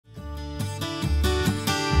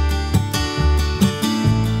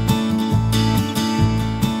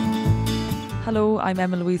Hello, I'm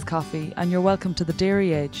Emma-Louise Coffey and you're welcome to The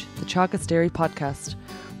Dairy Edge, the Teagasc Dairy podcast.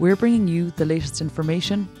 We're bringing you the latest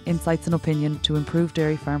information, insights and opinion to improve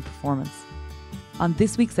dairy farm performance. On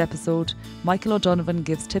this week's episode, Michael O'Donovan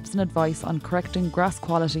gives tips and advice on correcting grass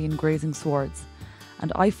quality in grazing swards.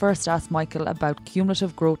 And I first asked Michael about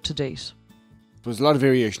cumulative growth to date. There's a lot of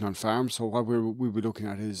variation on farms, so what we'll be looking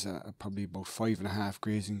at is probably about 5.5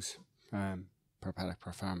 grazings per paddock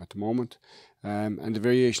per farm at the moment. And the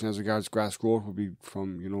variation as regards grass growth will be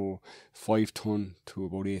from 5 tonne to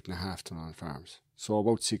about 8.5 tonne on farms. So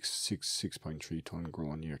about 6.3 tonne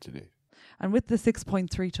grown year to date. And with the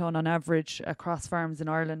 6.3 tonne on average across farms in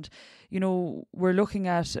Ireland, we're looking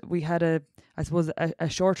at, we had a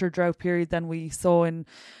shorter drought period than we saw in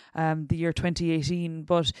the year 2018.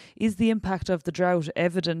 But is the impact of the drought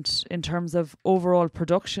evident in terms of overall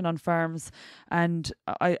production on farms? And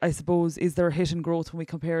I suppose, is there a hit in growth when we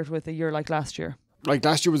compare it with a year like last year? Like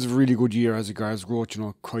last year was a really good year as regards growth,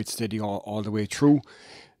 quite steady all the way through.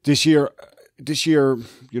 This year,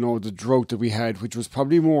 the drought that we had, which was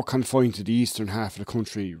probably more confined to the eastern half of the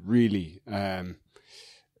country, really,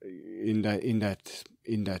 in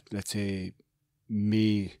that let's say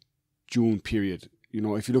May, June period.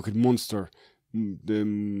 If you look at Munster, the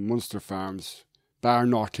Munster farms, bar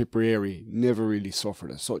North Tipperary, never really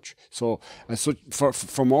suffered as such. So,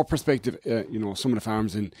 from our perspective, some of the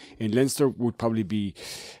farms in Leinster would probably be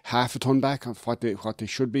half a tonne back of what they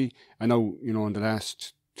should be. And now, in the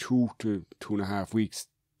last 2 to 2.5 weeks,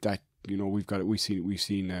 that we've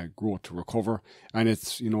seen growth to recover, and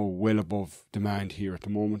it's well above demand here at the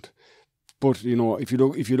moment. But if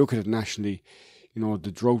you look at it nationally,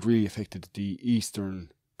 the drought really affected the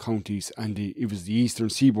eastern counties, and it was the eastern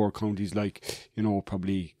seaboard counties like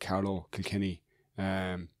probably Carlow, Kilkenny,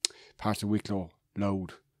 parts of Wicklow,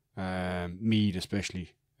 Louth, Meath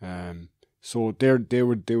especially. So they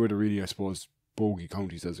were the really, I suppose, bogey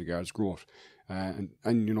counties as regards growth. And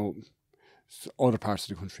other parts of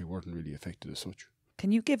the country weren't really affected as such.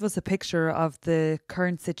 Can you give us a picture of the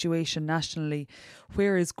current situation nationally?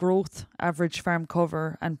 Where is growth, average farm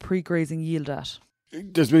cover and pre-grazing yield at?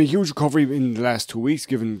 There's been a huge recovery in the last 2 weeks,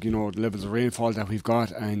 given the levels of rainfall that we've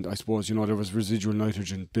got, and I suppose there was residual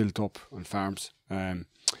nitrogen built up on farms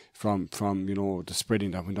from the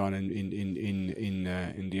spreading that went on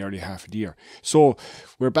in the early half of the year. So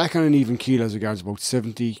we're back on an even keel as regards about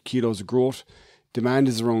 70 kilos of growth. Demand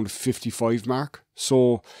is around the 55 mark.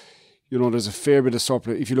 So there's a fair bit of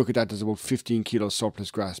surplus. If you look at that, there's about 15 kilos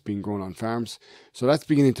surplus grass being grown on farms. So that's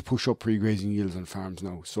beginning to push up pre-grazing yields on farms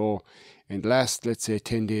now. So in the last, let's say,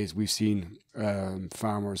 10 days, we've seen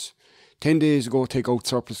farmers 10 days ago take out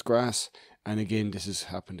surplus grass. And again, this has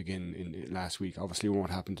happened again in last week. Obviously, it won't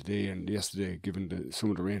happen today and yesterday, given some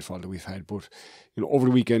of the rainfall that we've had. But over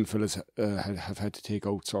the weekend, fellas have had to take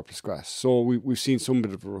out surplus grass. So we've seen some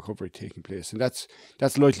bit of a recovery taking place, and that's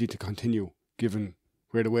likely to continue, given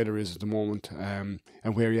where the weather is at the moment and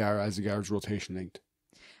where you are as regards rotation length.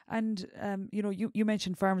 And, you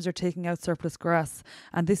mentioned farmers are taking out surplus grass,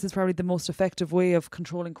 and this is probably the most effective way of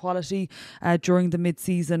controlling quality during the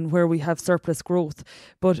mid-season where we have surplus growth.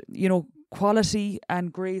 But, quality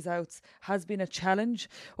and graze outs has been a challenge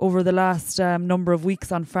over the last number of weeks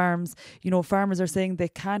on farms. Farmers are saying they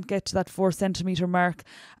can't get to that 4 centimetre mark,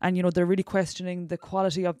 and they're really questioning the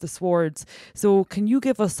quality of the swards. So can you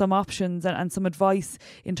give us some options and some advice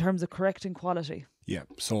in terms of correcting quality? Yeah,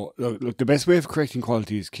 so look, the best way of correcting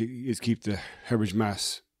quality is keep the herbage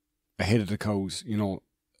mass ahead of the cows,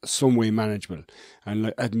 some way manageable.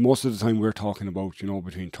 And at most of the time we're talking about,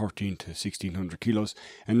 between 13 to 1600 kilos.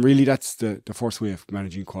 And really that's the first way of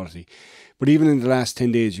managing quality. But even in the last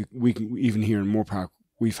 10 days, we can, even here in Moore Park,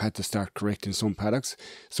 we've had to start correcting some paddocks.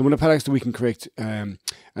 Some of the paddocks that we can correct, and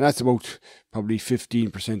that's about probably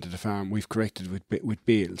 15% of the farm, we've corrected with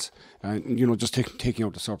bales. And, just taking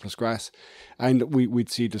out the surplus grass. And we'd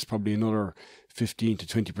see there's probably another 15 to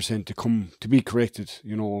 20% to be corrected,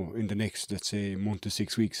 in the next, let's say, month to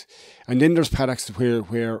 6 weeks. And then there's paddocks where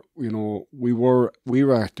we were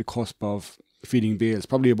at the cusp of feeding bales,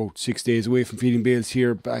 probably about 6 days away from feeding bales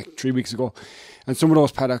here back 3 weeks ago. And some of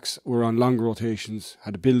those paddocks were on longer rotations,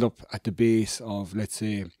 had a build up at the base of, let's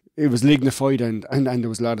say, it was lignified and there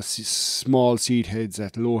was a lot of small seed heads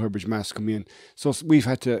at low herbage mass come in. So we've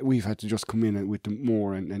had to just come in with them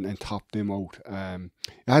more and top them out. It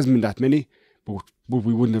hasn't been that many, but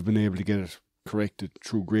we wouldn't have been able to get it corrected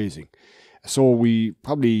through grazing. So we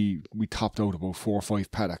topped out about 4 or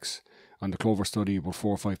 5 paddocks on the clover study, about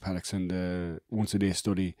 4 or 5 paddocks in the once a day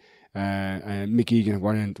study. And Mick Egan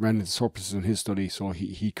ran into surpluses in his study, so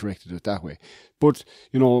he corrected it that way. But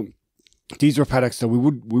these are paddocks that we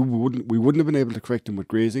wouldn't have been able to correct them with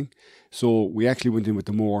grazing. So we actually went in with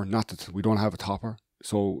the mower, not that we don't have a topper.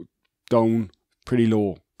 So down pretty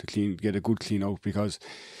low to get a good clean out, because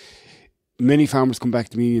many farmers come back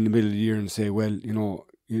to me in the middle of the year and say, well,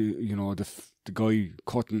 the guy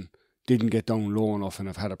cutting didn't get down low enough, and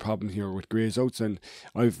I've had a problem here with graze outs. And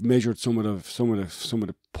I've measured some of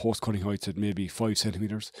the post cutting heights at maybe 5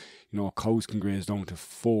 centimeters. Cows can graze down to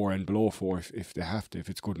 4 and below 4 if they have to, if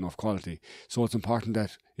it's good enough quality. So it's important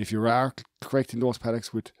that if you are correcting those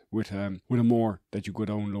paddocks with a mower, that you go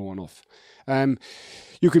down low enough.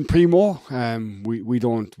 You can pre-mow. We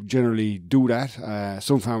don't generally do that.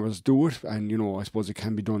 Some farmers do it, and I suppose it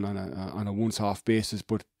can be done on a once-off basis.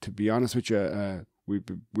 But to be honest with you,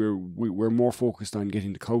 we're more focused on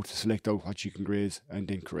getting the cow to select out what she can graze and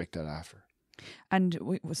then correct that after.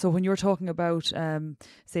 And so when you're talking about,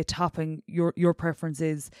 say, topping, your preference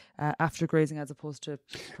is after grazing as opposed to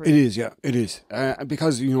It is, yeah, it is,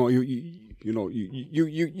 because you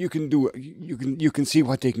can do it. You can see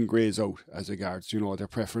what they can graze out as regards their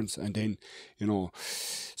preference, and then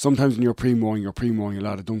sometimes when you're pre-mowing a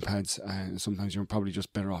lot of dung pads, and sometimes you're probably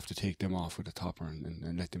just better off to take them off with a topper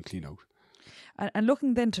and let them clean out. And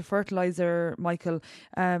looking then to fertiliser, Michael,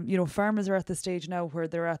 farmers are at the stage now where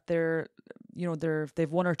they're at their,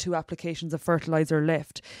 they've 1 or 2 applications of fertiliser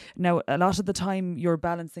left. Now, a lot of the time you're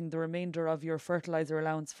balancing the remainder of your fertiliser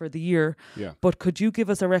allowance for the year. Yeah. But could you give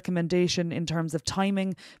us a recommendation in terms of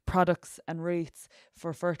timing, products and rates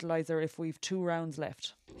for fertiliser if we've 2 rounds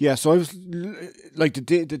left? Yeah, so I was like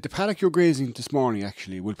the paddock you're grazing this morning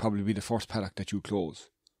actually will probably be the first paddock that you close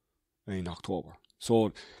in October.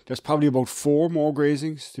 So there's probably about 4 more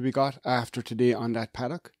grazings to be got after today on that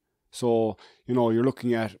paddock. So, you're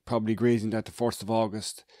looking at probably grazing that the 1st of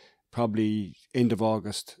August, probably end of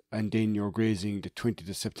August, and then you're grazing the 20th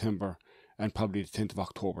of September and probably the 10th of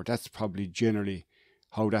October. That's probably generally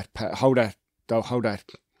how those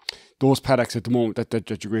paddocks at the moment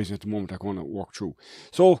that you're grazing at the moment are going to work through.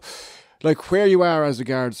 So, like where you are as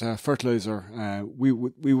regards fertiliser, we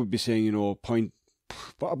would be saying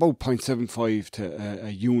about 0.75 to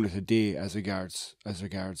a unit a day as regards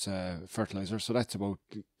fertiliser. So that's about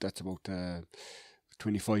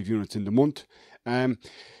 25 units in the month.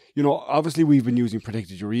 Obviously we've been using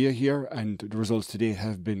protected urea here, and the results today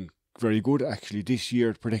have been very good. Actually, this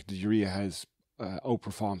year protected urea has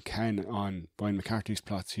outperformed CAN on Brian McCarthy's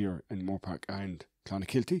plots here in Moorpark and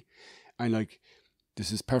Clonakilty, and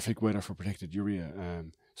this is perfect weather for protected urea.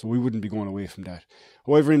 So we wouldn't be going away from that.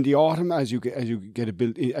 However, in the autumn, as you go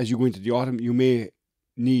into the autumn, you may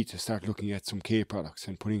need to start looking at some K products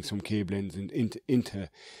and putting some K blends into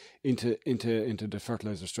the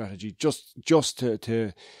fertiliser strategy, just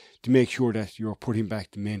to make sure that you're putting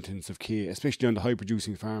back the maintenance of K, especially on the high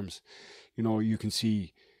producing farms. You can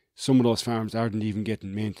see some of those farms aren't even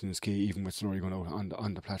getting maintenance K, even with slurry going out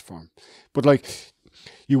on the platform. But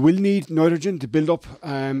you will need nitrogen to build up.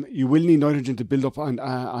 You will need nitrogen to build up on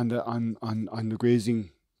the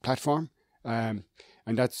grazing platform, and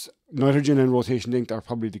that's nitrogen and rotation length are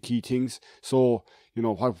probably the key things. So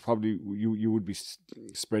what probably you would be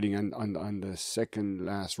spreading on the second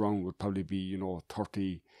last round would probably be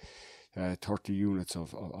 30 units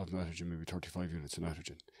of nitrogen, maybe 35 units of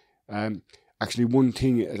nitrogen. Actually, one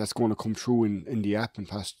thing that's going to come through in the app in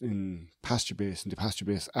the pasture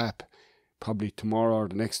base app, probably tomorrow or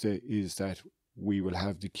the next day, is that we will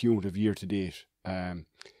have the cumulative year-to-date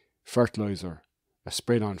fertiliser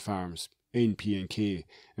spread on farms, N, P and K,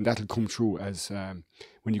 and that'll come through as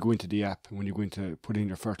when you go into the app and when you go into put in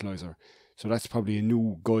your fertiliser. So that's probably a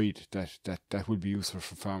new guide that will be useful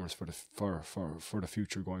for farmers for the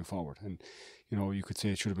future going forward. And you could say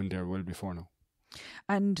it should have been there well before now.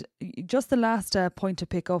 And just the last point to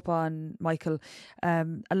pick up on, Michael,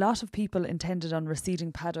 a lot of people intended on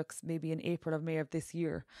reseeding paddocks maybe in April or May of this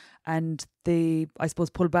year, and they, I suppose,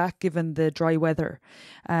 pull back given the dry weather.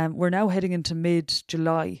 We're now heading into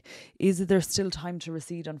mid-July. Is there still time to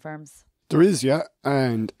reseed on farms? There is, yeah,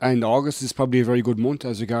 and August is probably a very good month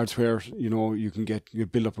as regards where you can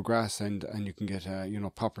build up a grass and you can get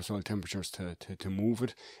proper soil temperatures to move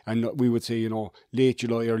it. And we would say late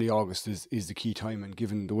July, early August is the key time. And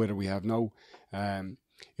given the weather we have now,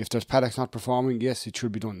 if there's paddocks not performing, yes, it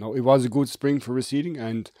should be done. Now, it was a good spring for reseeding,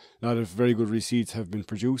 and a lot of very good reseeds have been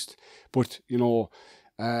produced. But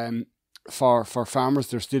for farmers,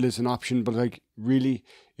 there still is an option. But really,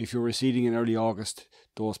 if you're reseeding in early August,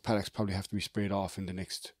 those paddocks probably have to be sprayed off in the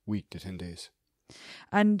next week to 10 days.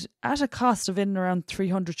 And at a cost of in around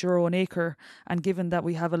 €300 an acre, and given that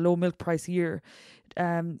we have a low milk price year,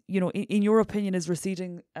 in your opinion, is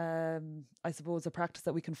reseeding, I suppose, a practice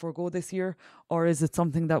that we can forego this year, or is it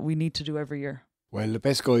something that we need to do every year? Well, the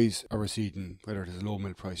best guys are reseeding, whether it is a low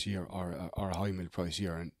milk price year or a high milk price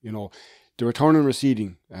year. And, the return on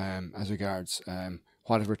reseeding, as regards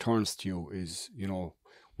what it returns to you is,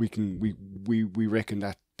 we reckon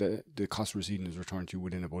that the cost of reseeding is returned to you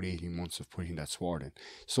within about 18 months of putting that sward in.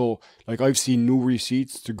 So, I've seen new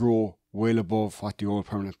reseeds to grow well above what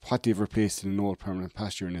they've replaced in an old permanent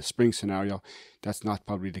pasture in a spring scenario. That's not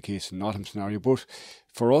probably the case in an autumn scenario. But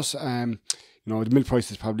for us, the milk price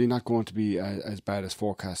is probably not going to be as bad as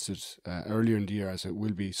forecasted earlier in the year as it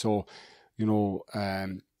will be. So,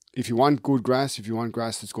 if you want good grass, if you want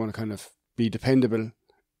grass that's going to kind of be dependable,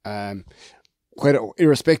 quite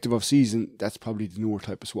irrespective of season, that's probably the newer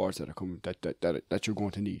type of swards that are coming that you're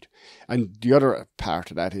going to need. And the other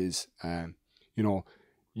part of that is,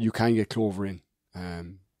 you can get clover in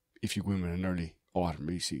if you go in with an early autumn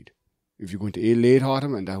reseed. If you're going to late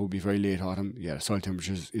autumn, and that will be very late autumn, soil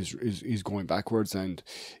temperature is going backwards, and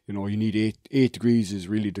you need 8 degrees is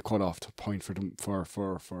really the cutoff point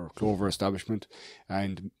for clover establishment.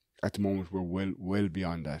 And at the moment we're well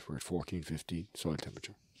beyond that. We're at 14, 15 soil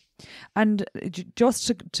temperature. And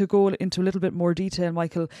just to go into a little bit more detail,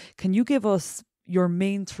 Michael, can you give us your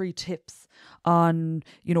main 3 tips on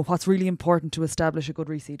what's really important to establish a good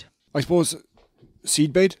reseed? I suppose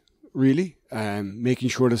seed bed, really, making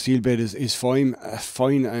sure the seed bed is fine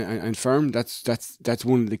and firm. That's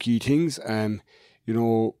one of the key things.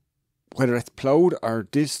 Whether it's ploughed or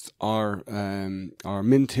disc or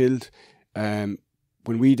min-tilled,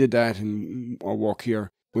 when we did that in our work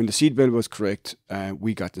here, when the seed bed was correct,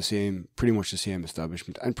 we got pretty much the same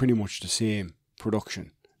establishment and pretty much the same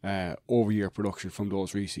production, over-year production from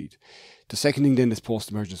those reseed. The second thing then is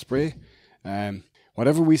post-emergence spray.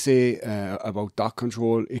 Whatever we say about dock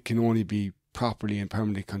control, it can only be properly and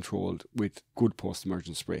permanently controlled with good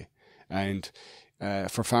post-emergence spray. And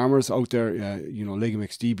for farmers out there,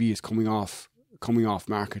 Legamex DB is coming off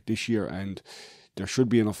market this year, and there should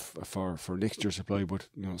be enough for next year's supply. But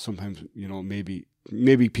sometimes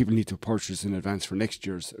maybe people need to purchase in advance for next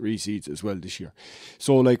year's reseeds as well this year.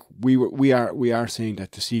 So we are saying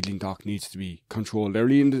that the seedling dock needs to be controlled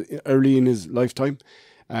early in his lifetime.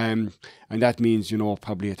 And that means,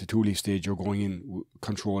 probably at the 2-leaf stage, you're going in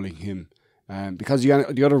controlling him. Because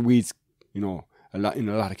the other weeds, in a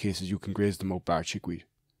lot of cases, you can graze them out, bar chickweed.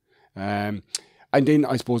 And then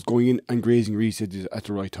I suppose going in and grazing reseed at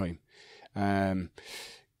the right time.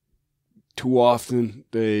 Too often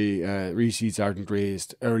the reseeds aren't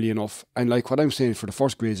grazed early enough. And like what I'm saying, for the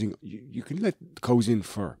first grazing, you can let the cows in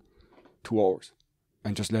for 2 hours.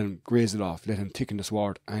 And just let them graze it off, let them thicken the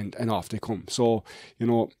sward, and off they come. So,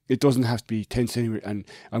 it doesn't have to be 10 centimetres,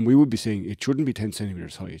 and we would be saying it shouldn't be 10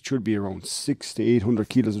 centimetres high. It should be around 600 to 800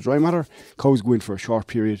 kilos of dry matter. Cows go in for a short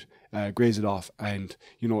period, graze it off, and,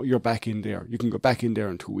 you're back in there. You can go back in there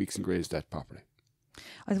in 2 weeks and graze that properly.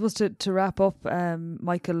 I suppose to wrap up,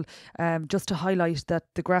 Michael, just to highlight that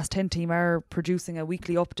the Grass 10 team are producing a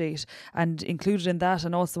weekly update, and included in that,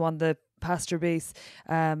 and also on the pasture base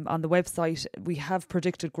on the website, we have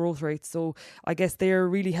predicted growth rates. So I guess they're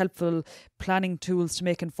really helpful planning tools to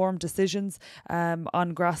make informed decisions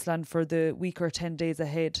on grassland for the week or 10 days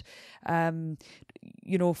ahead. From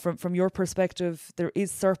your perspective, there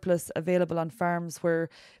is surplus available on farms where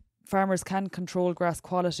farmers can control grass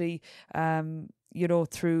quality,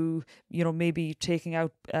 through, maybe taking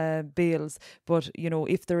out bales. But,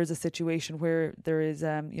 if there is a situation where there is,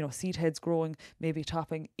 seed heads growing, maybe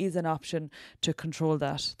topping is an option to control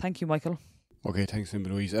that. Thank you, Michael. Okay, thanks,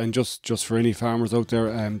 Emma-Louise. And just for any farmers out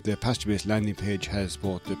there, the pasture-based landing page has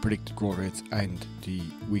both the predicted growth rates and the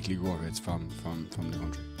weekly growth rates from the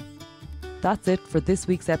country. That's it for this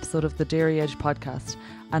week's episode of the Dairy Edge podcast.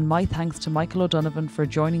 And my thanks to Michael O'Donovan for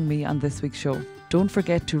joining me on this week's show. Don't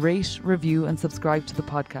forget to rate, review and subscribe to the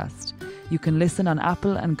podcast. You can listen on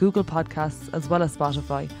Apple and Google Podcasts as well as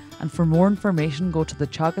Spotify. And for more information, go to the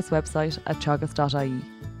Teagasc website at teagasc.ie.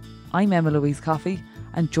 I'm Emma-Louise Coffey,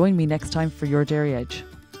 and join me next time for your Dairy Edge.